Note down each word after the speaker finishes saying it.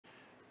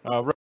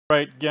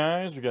Right,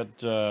 guys, we got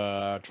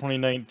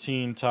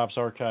 2019 Topps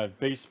Archive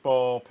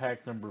Baseball,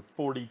 pack number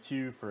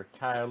 42 for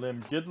Kyle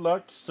M. Good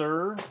luck,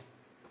 sir.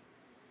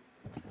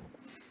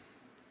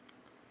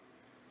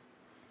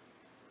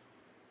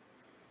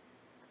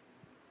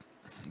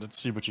 Let's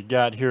see what you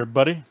got here,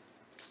 buddy.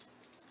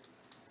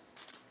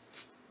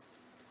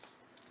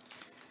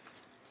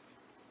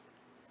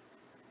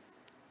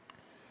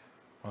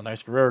 Oh,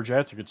 nice Guerrero.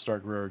 That's a good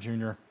start, Guerrero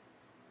Jr.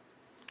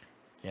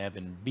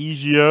 Gavin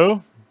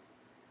Biggio.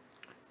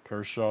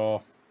 Kershaw.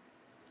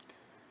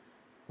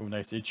 Oh,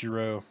 nice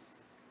Ichiro.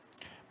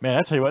 Man,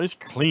 I tell you what, it's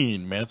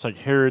clean, man. It's like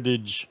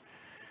Heritage.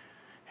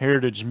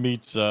 Heritage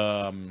meets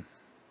I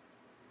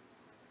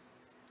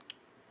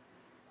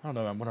don't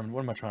know. What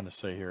am I trying to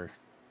say here?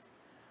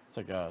 It's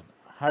like a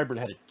hybrid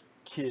had a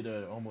kid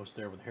almost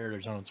there with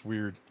Heritage. I know it's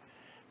weird,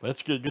 but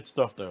it's good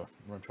stuff though.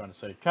 What I'm trying to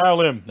say, Kyle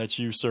M. That's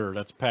you, sir.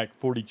 That's pack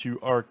 42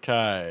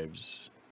 Archives.